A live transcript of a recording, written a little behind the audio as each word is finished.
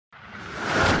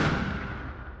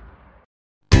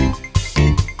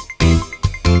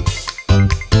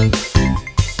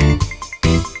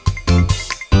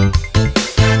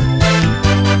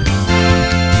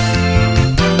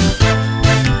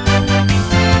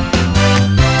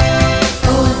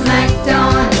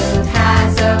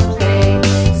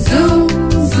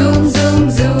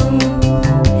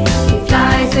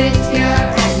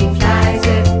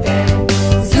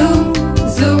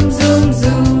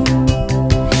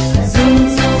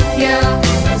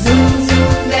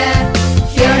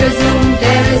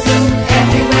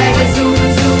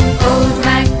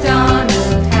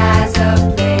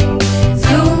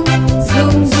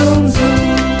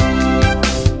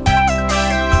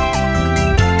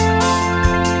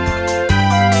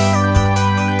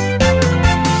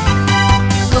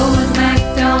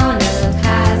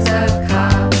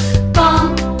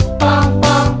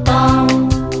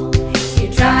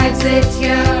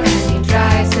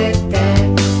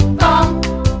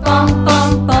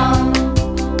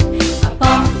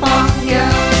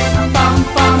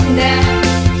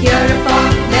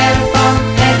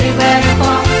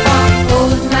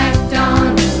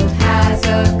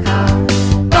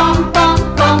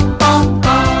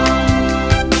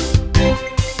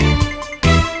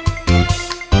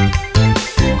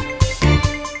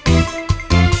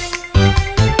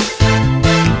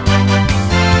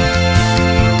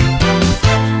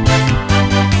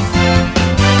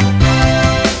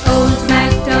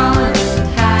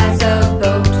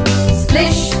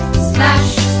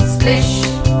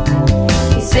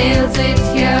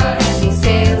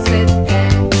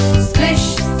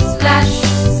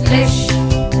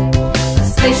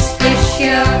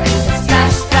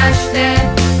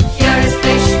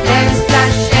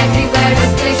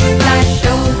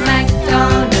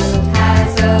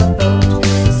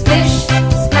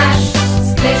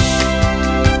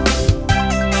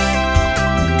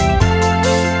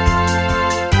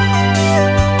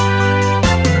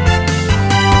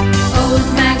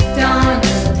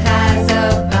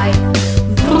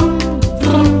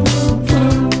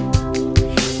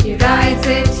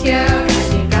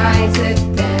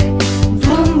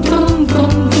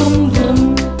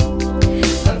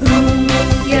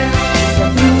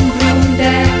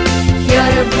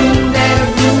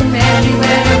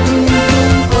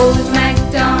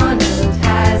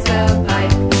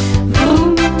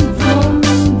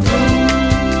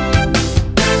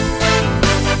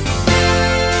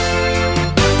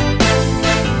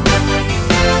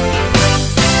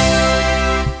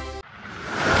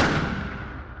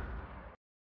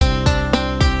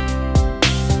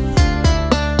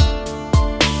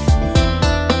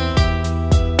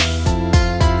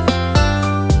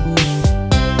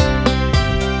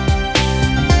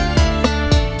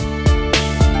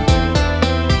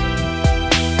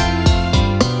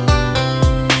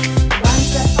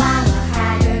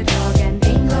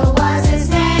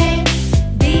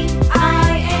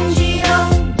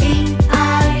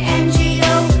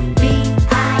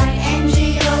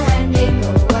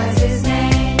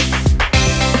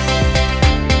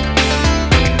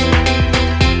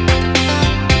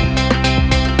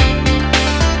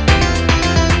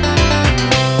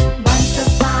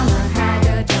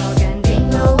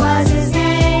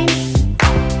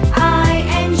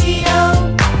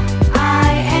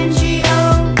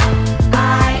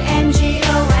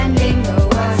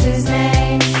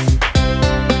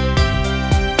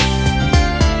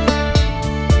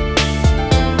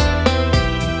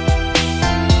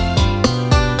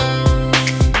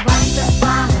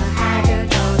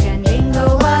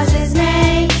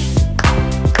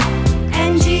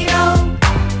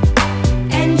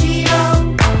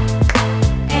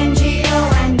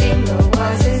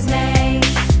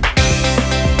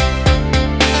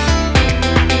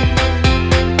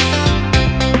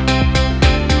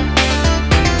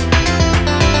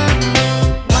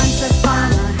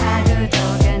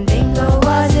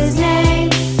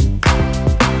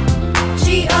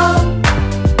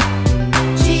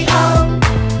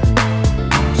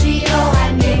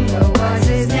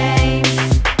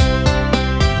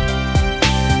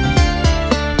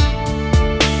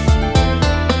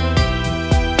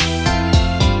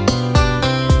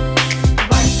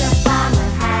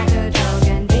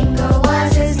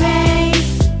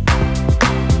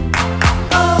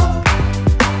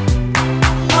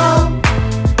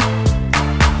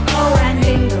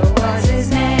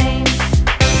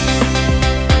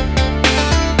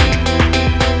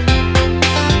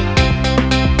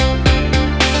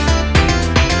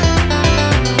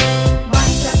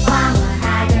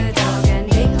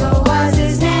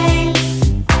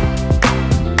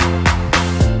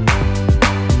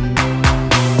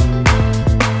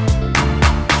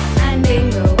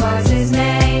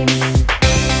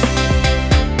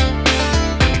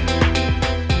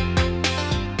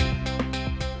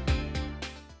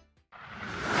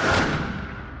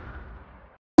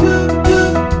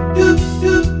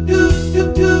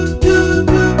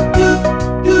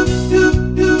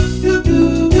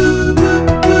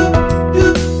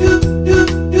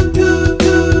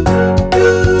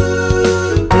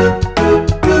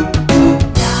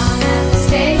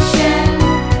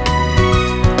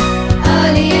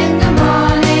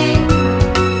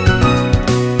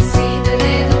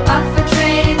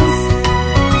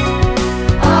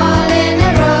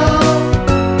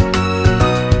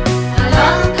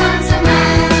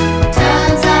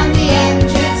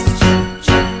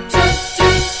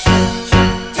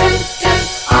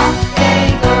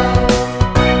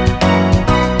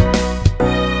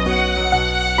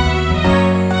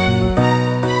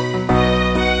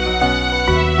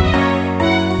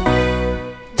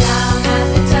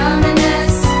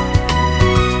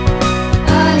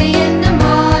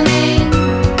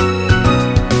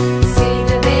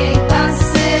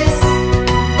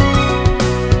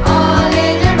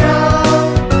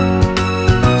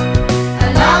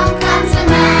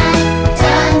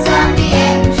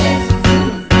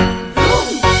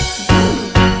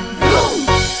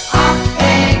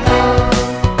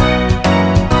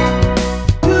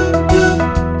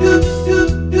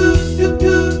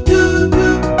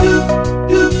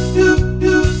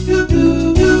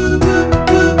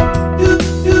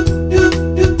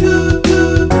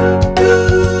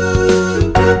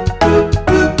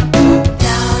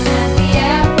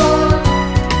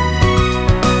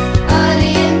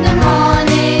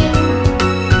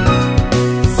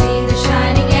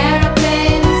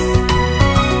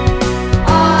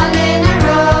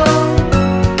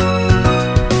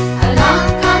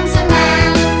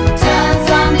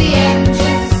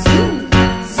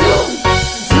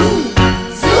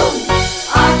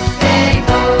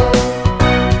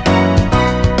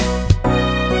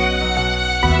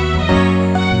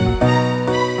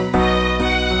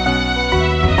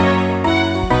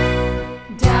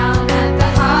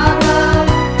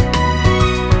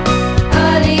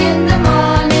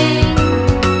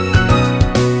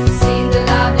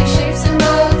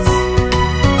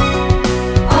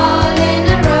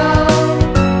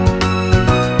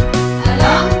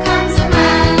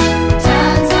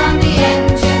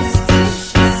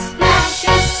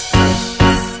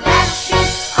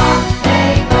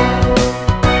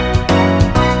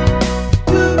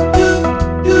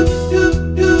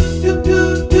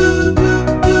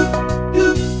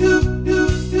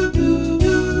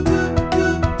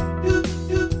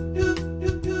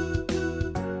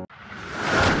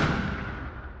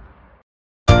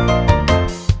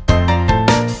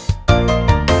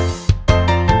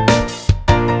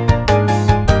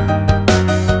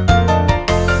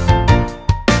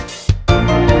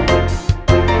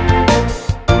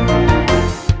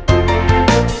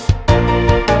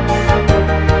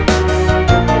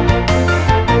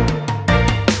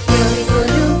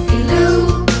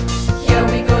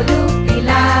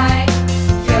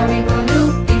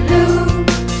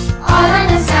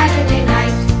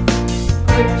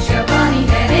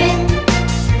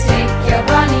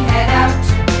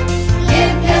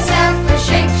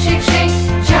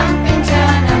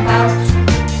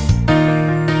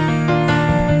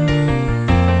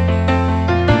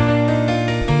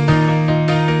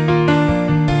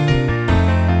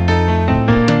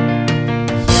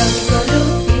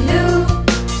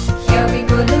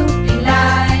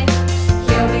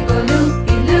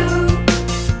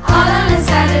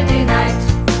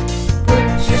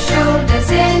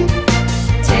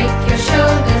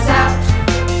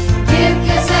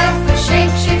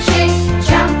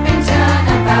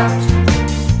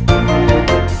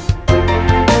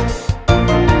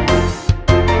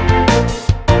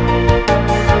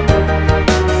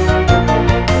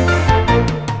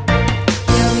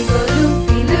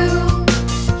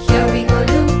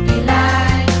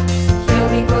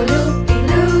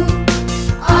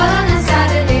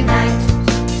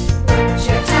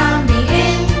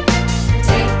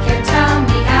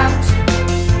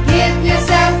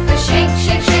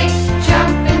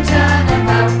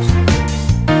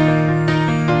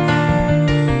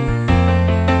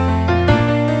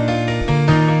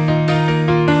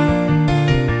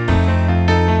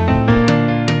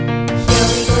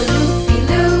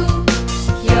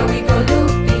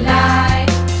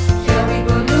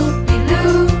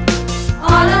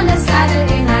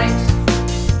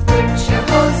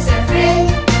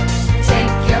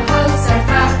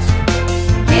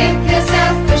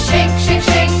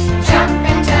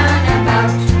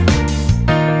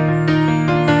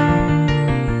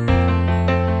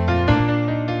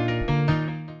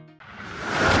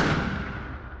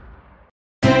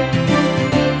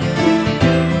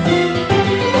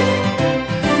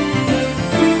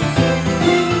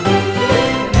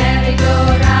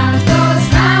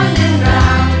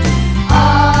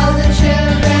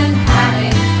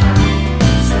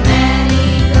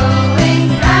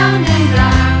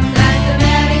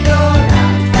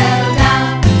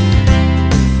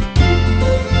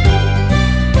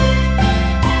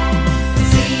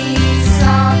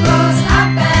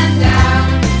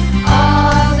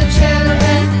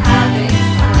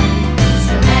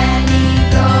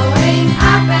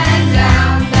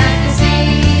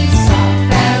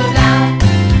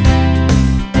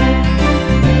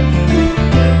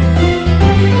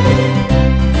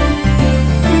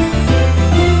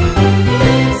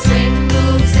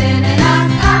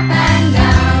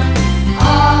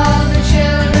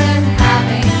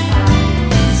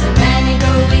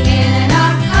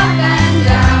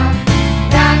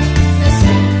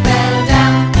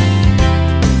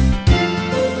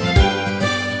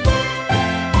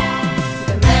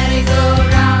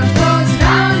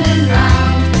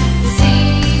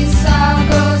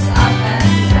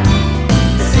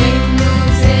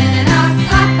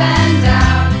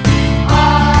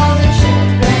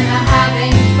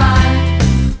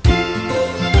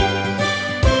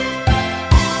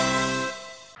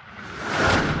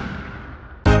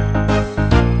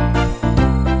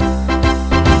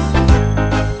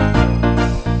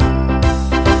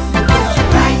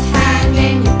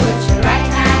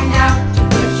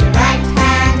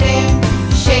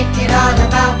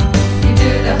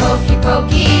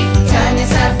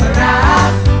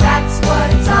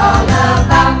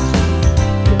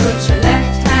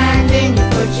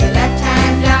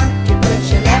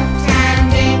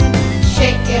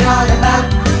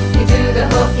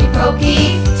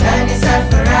pokey, turn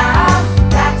yourself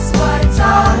around. That's what it's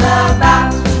all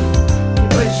about. You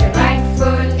put your right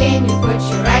foot in, you put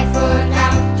your right foot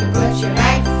out. You put your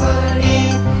right foot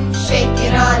in, shake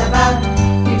it all about.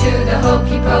 You do the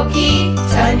hokey pokey,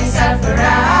 turn yourself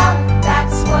around.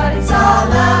 That's what it's all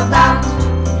about.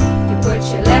 You put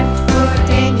your left foot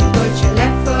in, you put your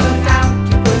left foot out.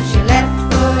 You put your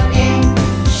left foot in,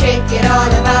 shake it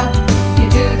all about. You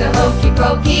do the hokey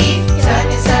pokey, turn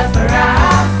yourself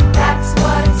around. That's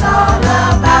what it's all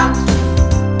about.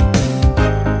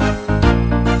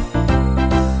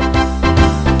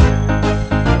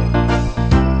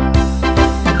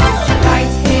 You put your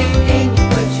right hip in, you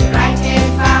put your right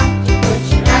hip out. You put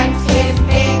your right hip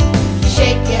in,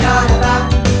 shake it all about.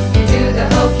 You do the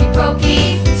hokey pokey,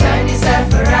 turn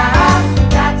yourself around.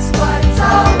 That's what it's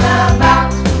all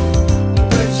about. You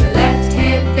put your left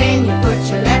hip in, you put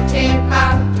your left hip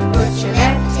out. You put your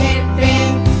left hip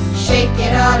in, shake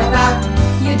it all about.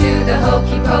 You do the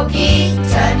hokey pokey,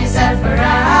 turn yourself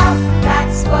around.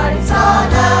 That's what it's all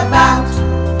about.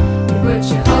 You put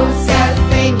your whole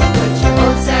self in, you put your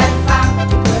whole self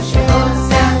out. You put your whole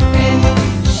self in,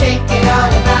 shake it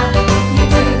all about. You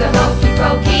do the hokey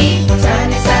pokey, turn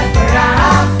yourself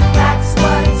around. That's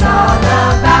what it's all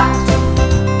about.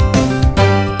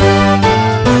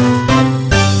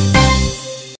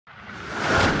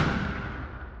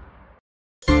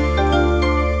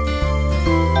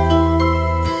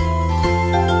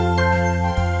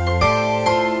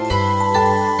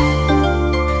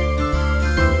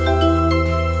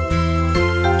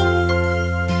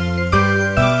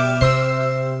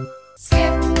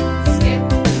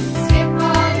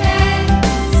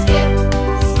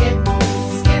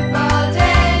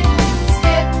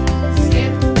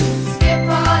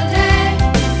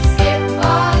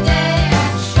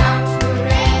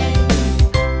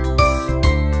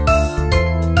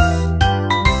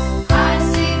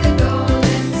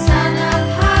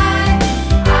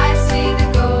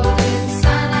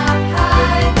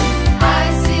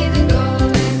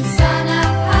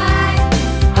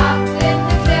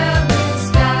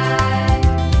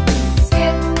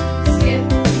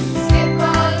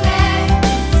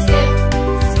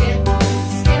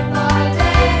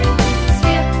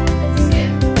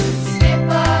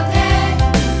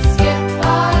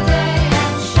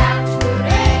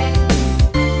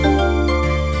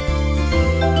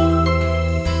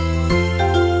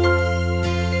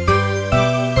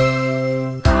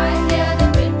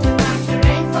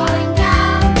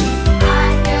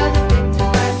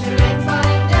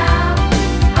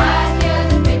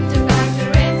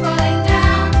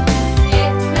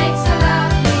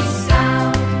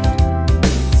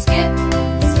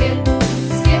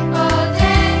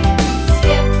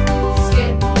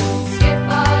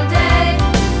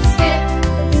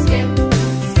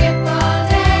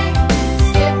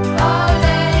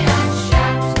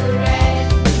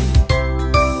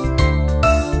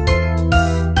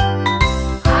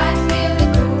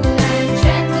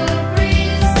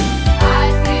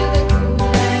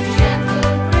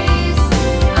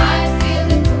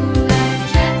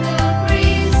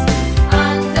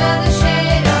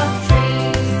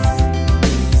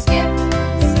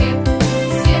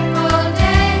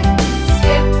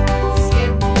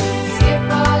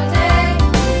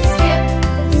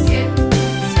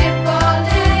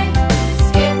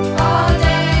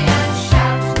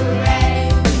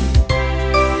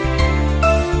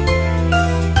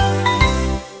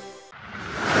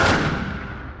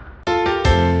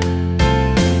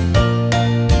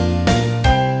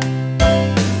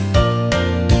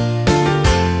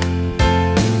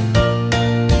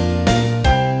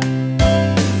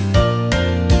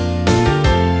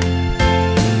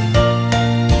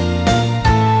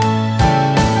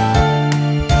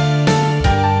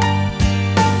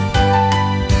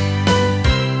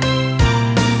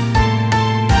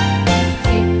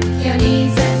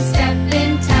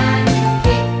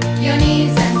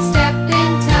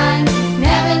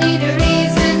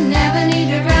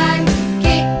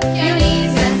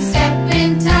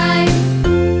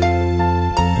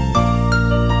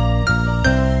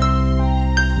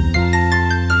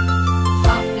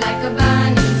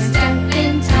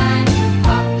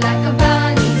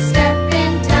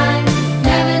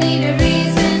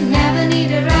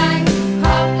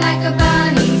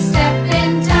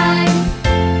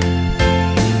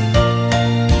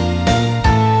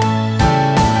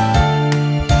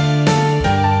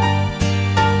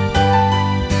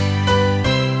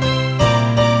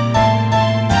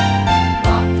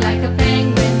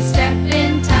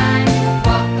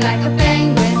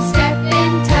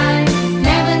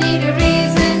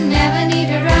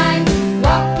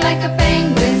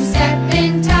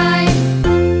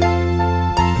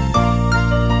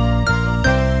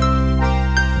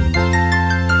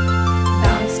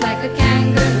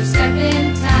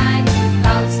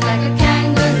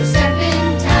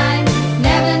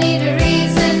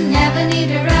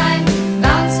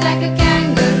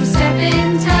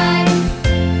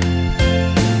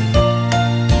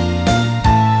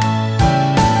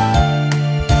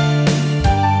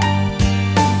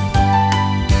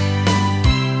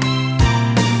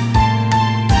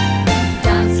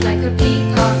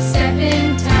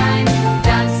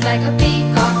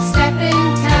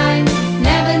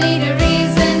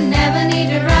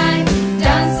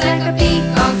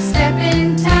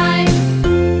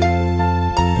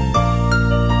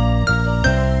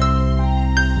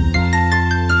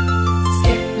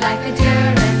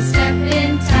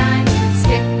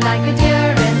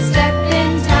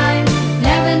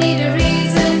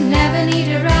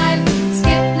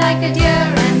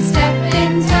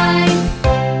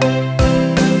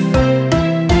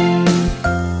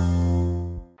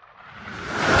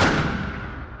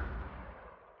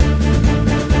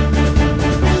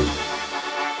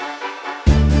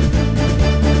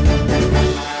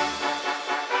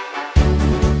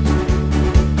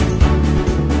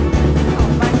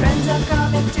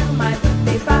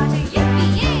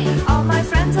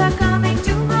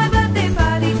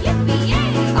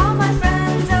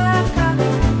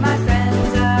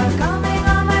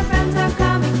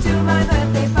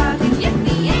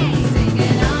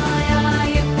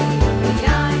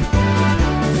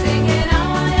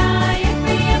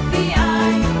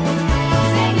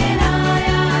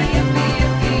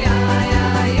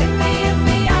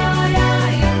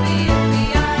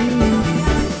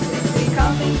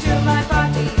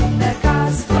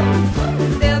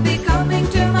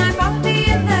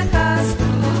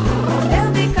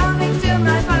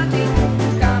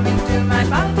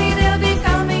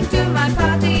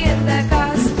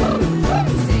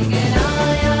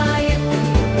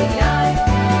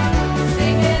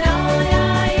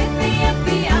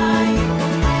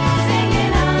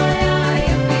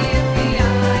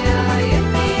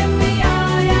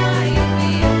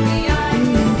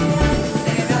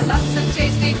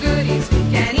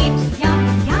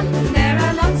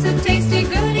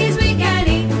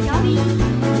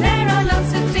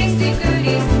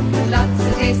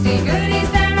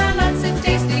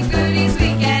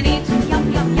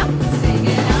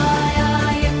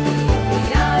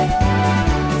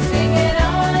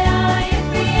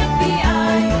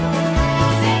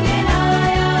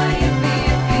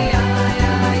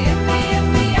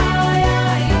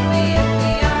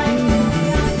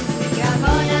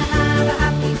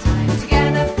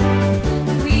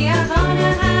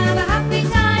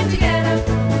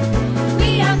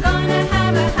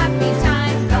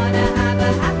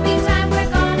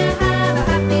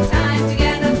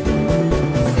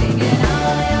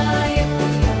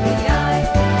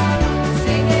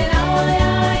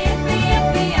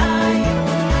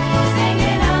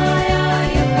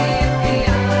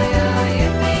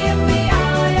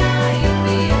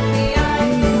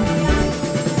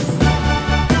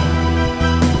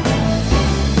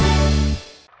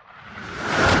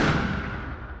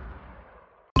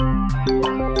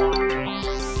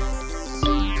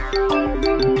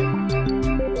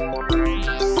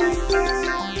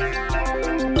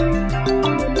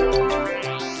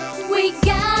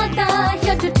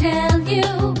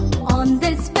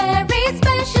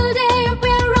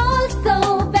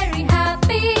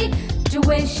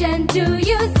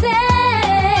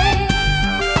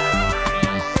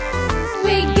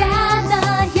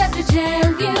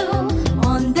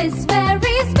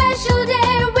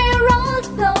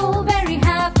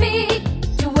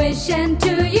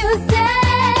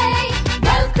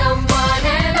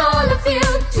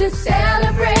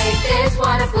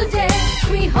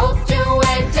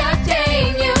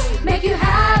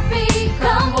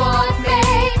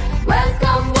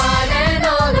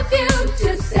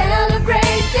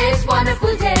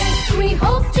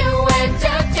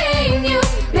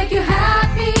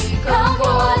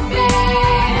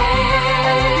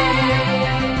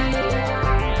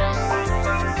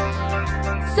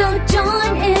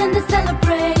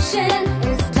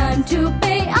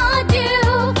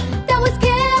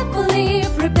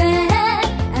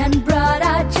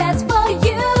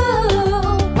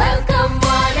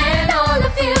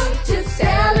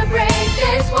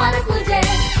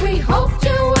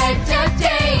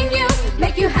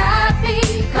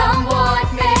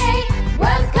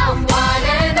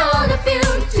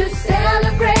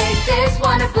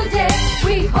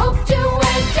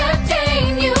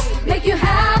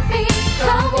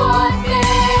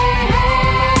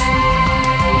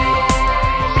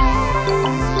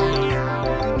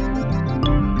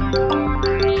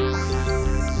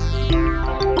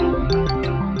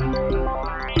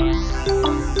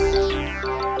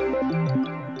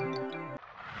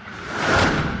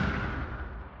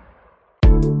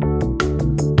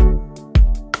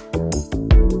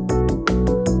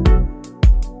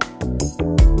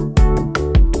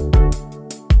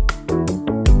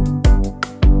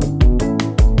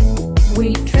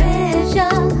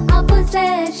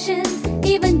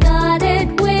 even got it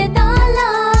with our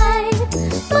life.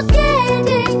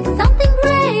 Forgetting something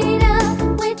greater,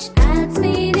 which adds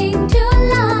meaning to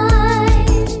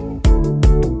life.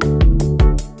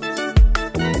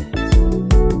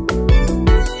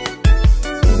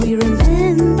 We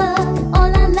remember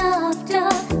all our laughter,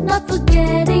 not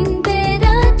forgetting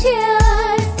bitter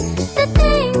tears. The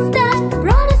things that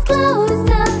brought us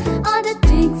closer are the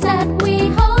things that we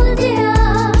hold dear.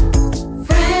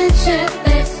 Friendship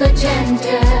is so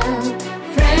gentle,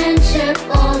 friendship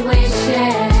always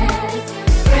shares.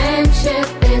 Friendship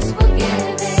is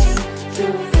forgiving,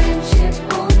 true friendship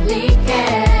only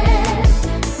cares.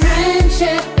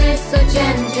 Friendship is so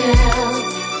gentle,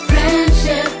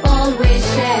 friendship always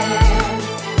shares.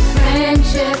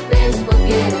 Friendship is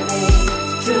forgiving,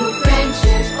 true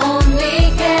friendship only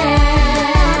cares.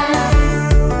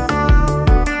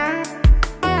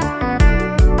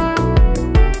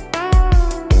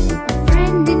 A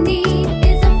friend in need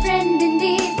is a friend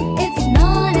indeed. It's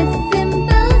not a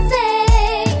simple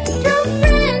saying. True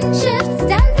friendship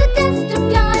stands the test of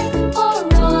time for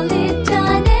all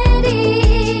eternity.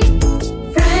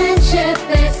 Friendship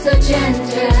is so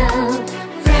gentle,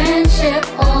 friendship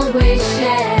always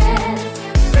shares.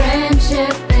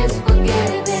 Friendship is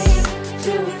forgiving,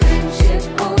 true friendship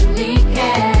only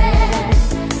cares.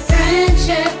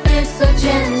 Friendship is so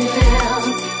gentle,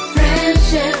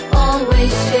 friendship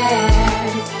always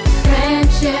shares.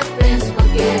 Friendship is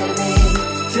forgiving,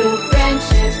 true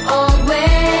friendship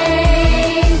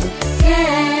always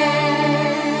cares.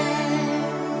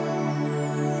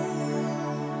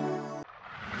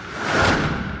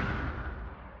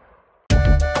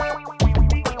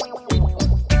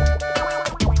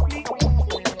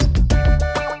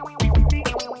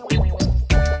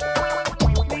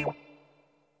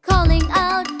 Calling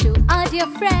out to our dear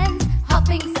friends,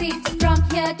 hopping seats from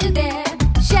here to there,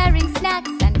 sharing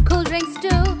snacks and cool drinks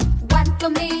too. One for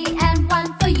me and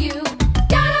one for you.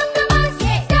 Start up the bus,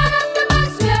 start up the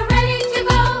bus, we're ready to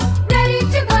go, ready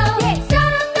to go.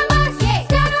 Start up the bus,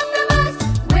 start up the bus,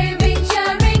 we'll be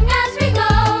cheering as we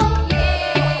go.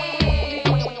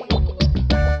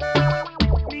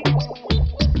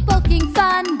 Poking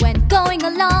fun when going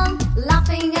along,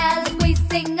 laughing as we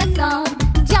sing a song,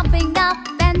 jumping up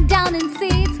and down in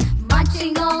seats,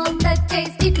 munching all the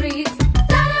tasty treats.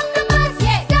 Start up the bus,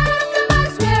 start up the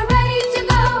bus, we're ready to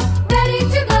go, ready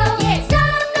to go.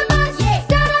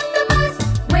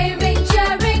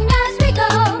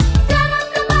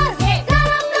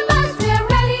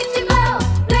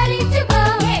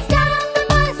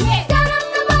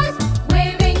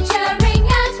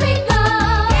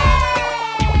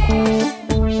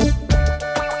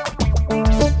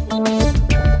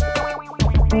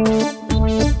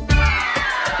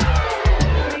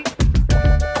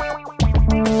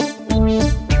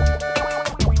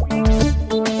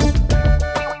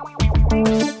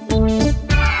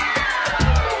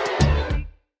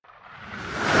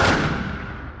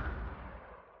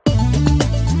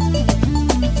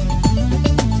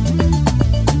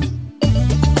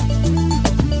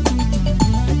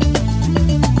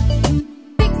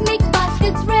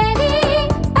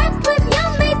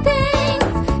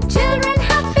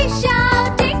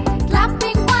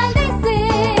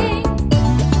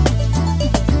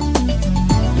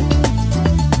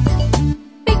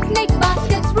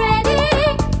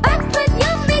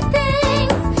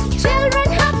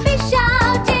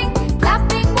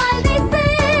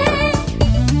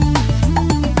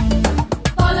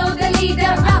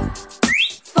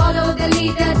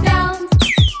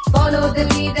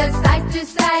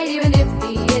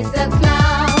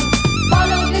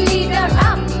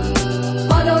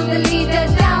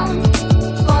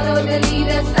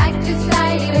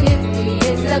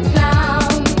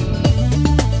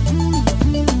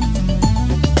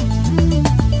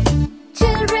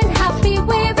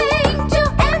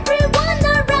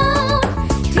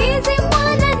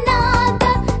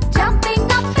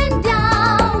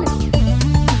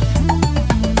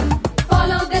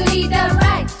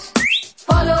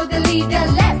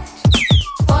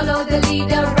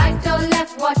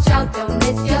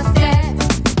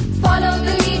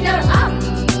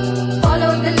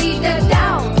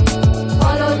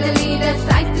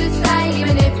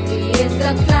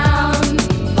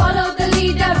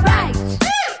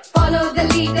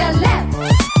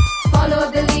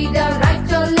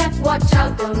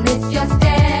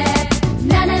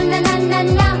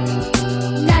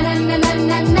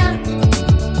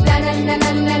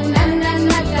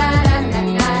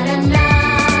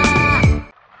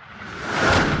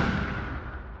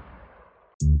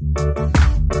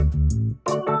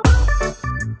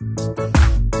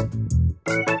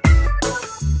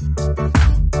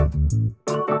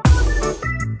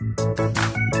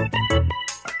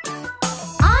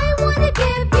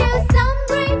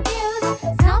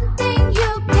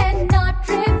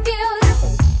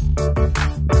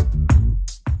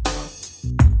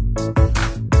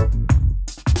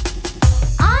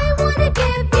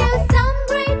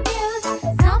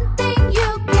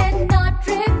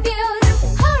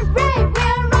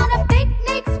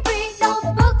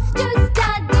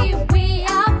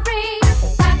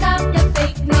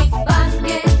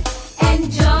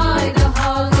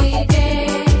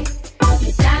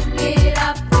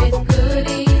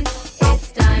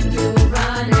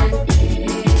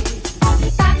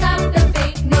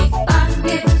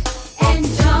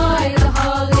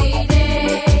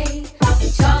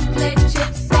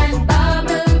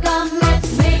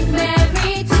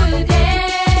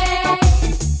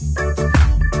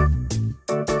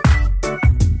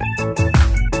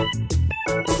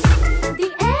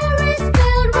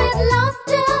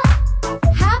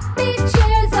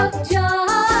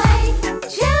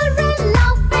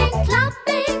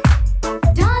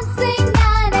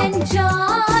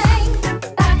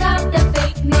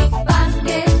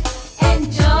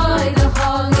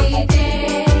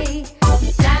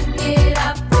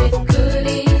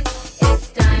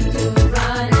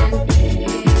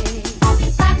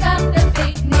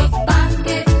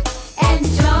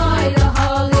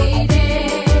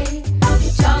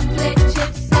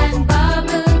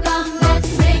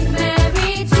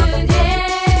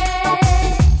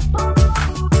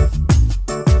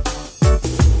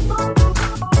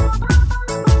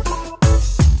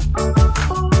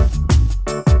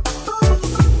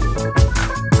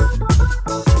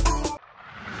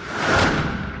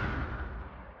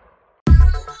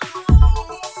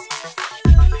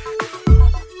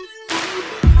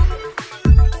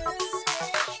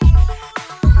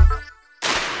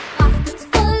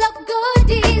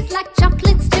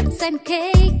 and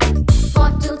cake.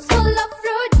 Bottles full of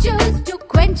fruit juice to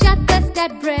quench our thirst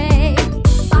at break.